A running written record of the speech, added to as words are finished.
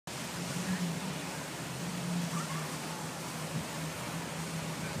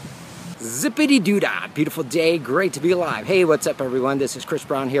Zippity doo-dah, beautiful day, great to be alive. Hey, what's up everyone? This is Chris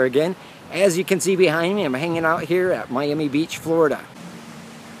Brown here again. As you can see behind me, I'm hanging out here at Miami Beach, Florida.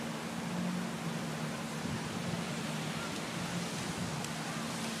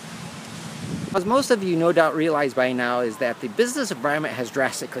 As most of you no doubt realize by now is that the business environment has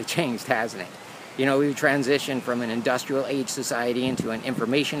drastically changed, hasn't it? You know, we've transitioned from an industrial age society into an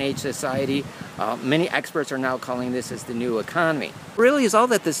information age society. Many experts are now calling this as the new economy. Really is all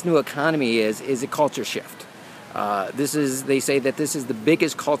that this new economy is a culture shift. They say that this is the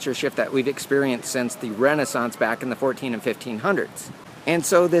biggest culture shift that we've experienced since the Renaissance back in the 14 and 1500s. And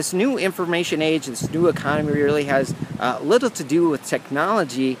so this new information age, this new economy really has little to do with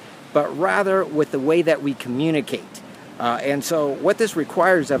technology, but rather with the way that we communicate. And so what this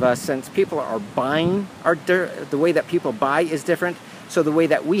requires of us, since people are buying, the way that people buy is different, so the way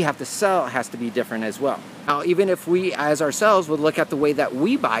that we have to sell has to be different as well. Now, even if we as ourselves would look at the way that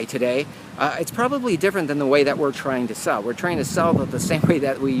we buy today, it's probably different than the way that we're trying to sell. We're trying to sell the same way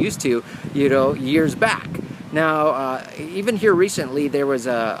that we used to, you know, years back. Now, even here recently, there was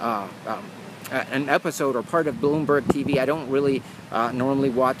an episode or part of Bloomberg TV. I don't really normally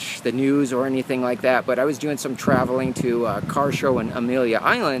watch the news or anything like that, but I was doing some traveling to a car show in Amelia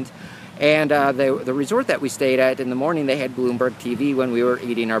Island, and the resort that we stayed at, in the morning they had Bloomberg TV when we were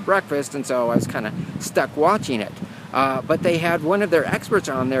eating our breakfast, and so I was kind of stuck watching it. But they had one of their experts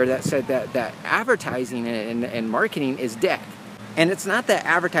on there that said that advertising and marketing is dead. And it's not that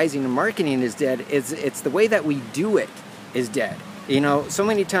advertising and marketing is dead, it's the way that we do it is dead. You know, so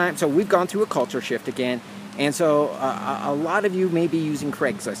many times, so we've gone through a culture shift again, and so a lot of you may be using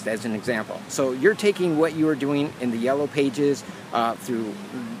Craigslist as an example. So you're taking what you were doing in the yellow pages through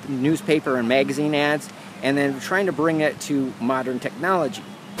newspaper and magazine ads, and then trying to bring it to modern technology.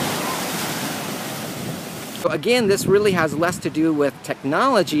 So again, this really has less to do with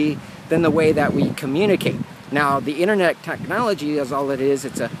technology than the way that we communicate. Now, the internet technology is all it is.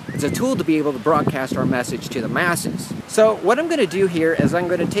 It's a tool to be able to broadcast our message to the masses. So what I'm going to do here is I'm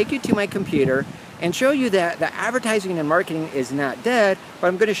going to take you to my computer and show you that the advertising and marketing is not dead, but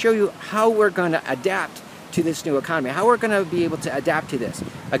I'm going to show you how we're going to adapt to this new economy, how we're going to be able to adapt to this.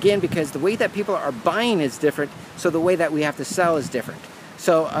 Again, because the way that people are buying is different, so the way that we have to sell is different.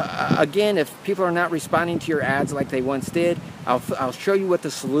 So again, if people are not responding to your ads like they once did, I'll show you what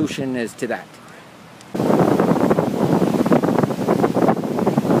the solution is to that.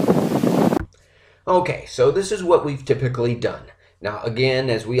 Okay, so this is what we've typically done. Now, again,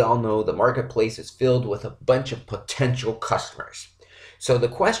 as we all know, the marketplace is filled with a bunch of potential customers. So the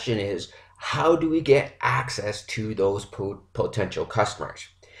question is, how do we get access to those potential customers?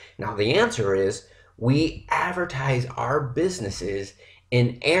 Now, the answer is we advertise our businesses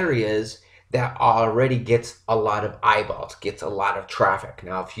in areas that already gets a lot of eyeballs, gets a lot of traffic.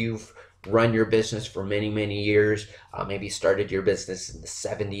 Now, if you've run your business for many years, maybe started your business in the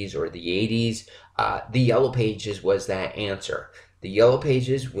 70s or the 80s, the Yellow Pages was that answer. The Yellow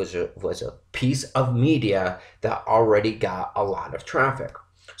Pages was a piece of media that already got a lot of traffic.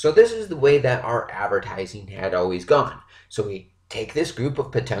 So this is the way that our advertising had always gone. So we take this group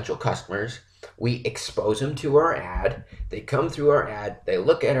of potential customers, we expose them to our ad, they come through our ad, they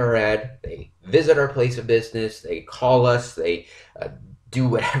look at our ad, they visit our place of business, they call us, they do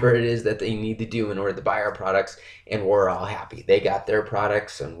whatever it is that they need to do in order to buy our products, and we're all happy. They got their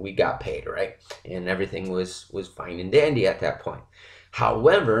products and we got paid, right? And everything was fine and dandy at that point.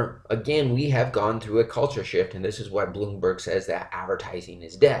 However, again, we have gone through a culture shift, and this is why Bloomberg says that advertising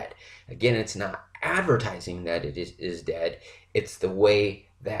is dead. Again, it's not advertising that it is dead, it's the way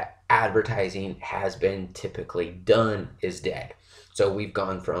that advertising has been typically done is dead. So we've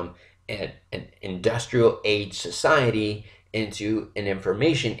gone from an industrial age society into an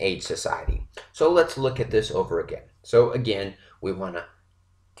information age society. So let's look at this over again. So again, we want to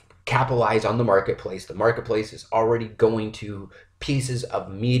capitalize on the marketplace. The marketplace is already going to pieces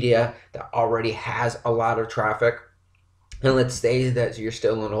of media that already has a lot of traffic. And let's say that you're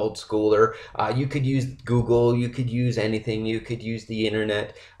still an old schooler. You could use Google, you could use anything, you could use the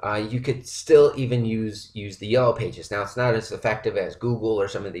internet, you could still even use the Yellow Pages. Now, it's not as effective as Google or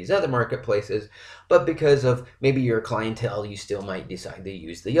some of these other marketplaces, but because of maybe your clientele, you still might decide to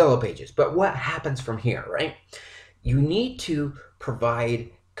use the Yellow Pages. But what happens from here, right? You need to provide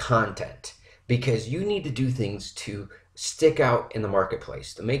content, because you need to do things to stick out in the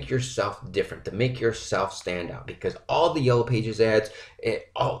marketplace, to make yourself different, to make yourself stand out, because all the Yellow Pages ads,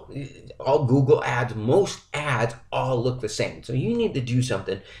 all Google ads, most ads all look the same. So you need to do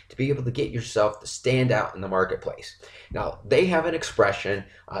something to be able to get yourself to stand out in the marketplace. Now, they have an expression,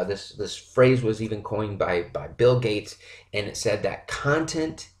 this phrase was even coined by Bill Gates, and it said that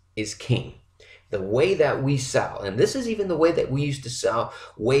content is king. The way that we sell, and this is even the way that we used to sell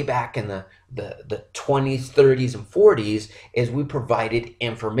way back in the 20s, 30s, and 40s, is we provided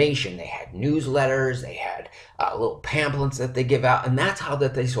information. They had newsletters, they had little pamphlets that they give out, and that's how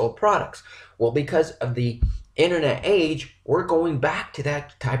that they sold products. Well, because of the internet age, we're going back to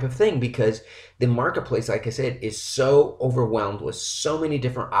that type of thing because the marketplace, like I said, is so overwhelmed with so many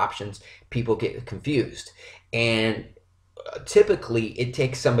different options, people get confused. And typically it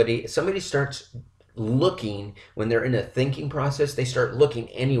takes somebody starts looking, when they're in a thinking process, they start looking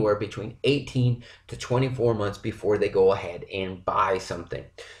anywhere between 18 to 24 months before they go ahead and buy something.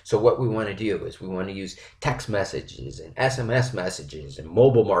 So what we want to do is we want to use text messages and SMS messages and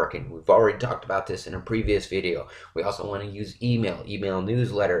mobile marketing. We've already talked about this in a previous video. We also want to use email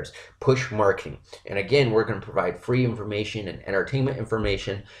newsletters, push marketing. And again, we're going to provide free information and entertainment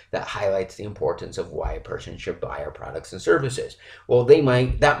information that highlights the importance of why a person should buy our products and services. Well,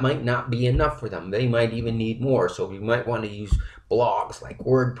 that might not be enough for them. They might even need more. So we might want to use blogs like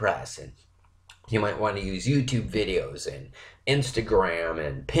WordPress, and you might want to use YouTube videos and Instagram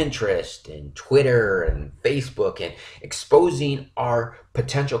and Pinterest and Twitter and Facebook, and exposing our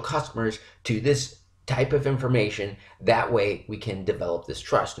potential customers to this type of information. That way we can develop this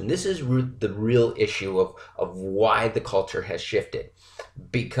trust. And this is the real issue of why the culture has shifted,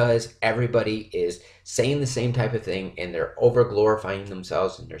 because everybody is saying the same type of thing, and they're over glorifying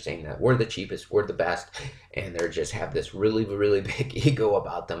themselves, and they're saying that we're the cheapest, we're the best, and they just have this really, really big ego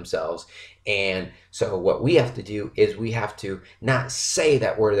about themselves. And so what we have to do is we have to not say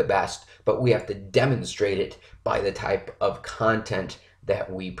that we're the best, but we have to demonstrate it by the type of content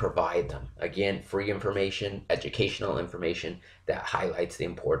that we provide them. Again, free information, educational information that highlights the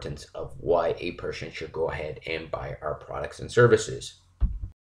importance of why a person should go ahead and buy our products and services.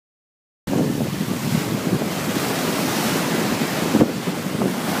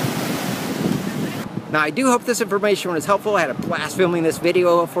 Now, I do hope this information was helpful. I had a blast filming this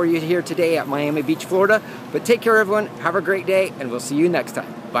video for you here today at Miami Beach, Florida. But take care, everyone. Have a great day, and we'll see you next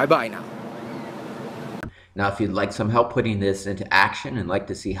time. Bye-bye now. Now, if you'd like some help putting this into action and like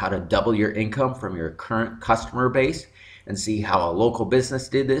to see how to double your income from your current customer base and see how a local business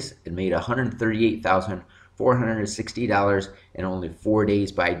did this and made $138,460 in only 4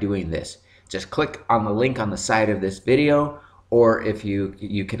 days by doing this, just click on the link on the side of this video. Or if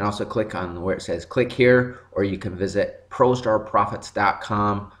you can also click on where it says click here, or you can visit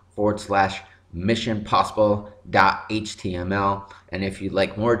prostarprofits.com/missionpossible.html. And if you'd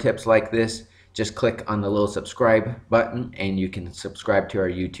like more tips like this, just click on the little subscribe button and you can subscribe to our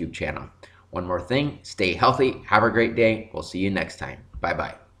YouTube channel. One more thing, stay healthy, have a great day. We'll see you next time.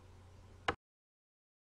 Bye-bye.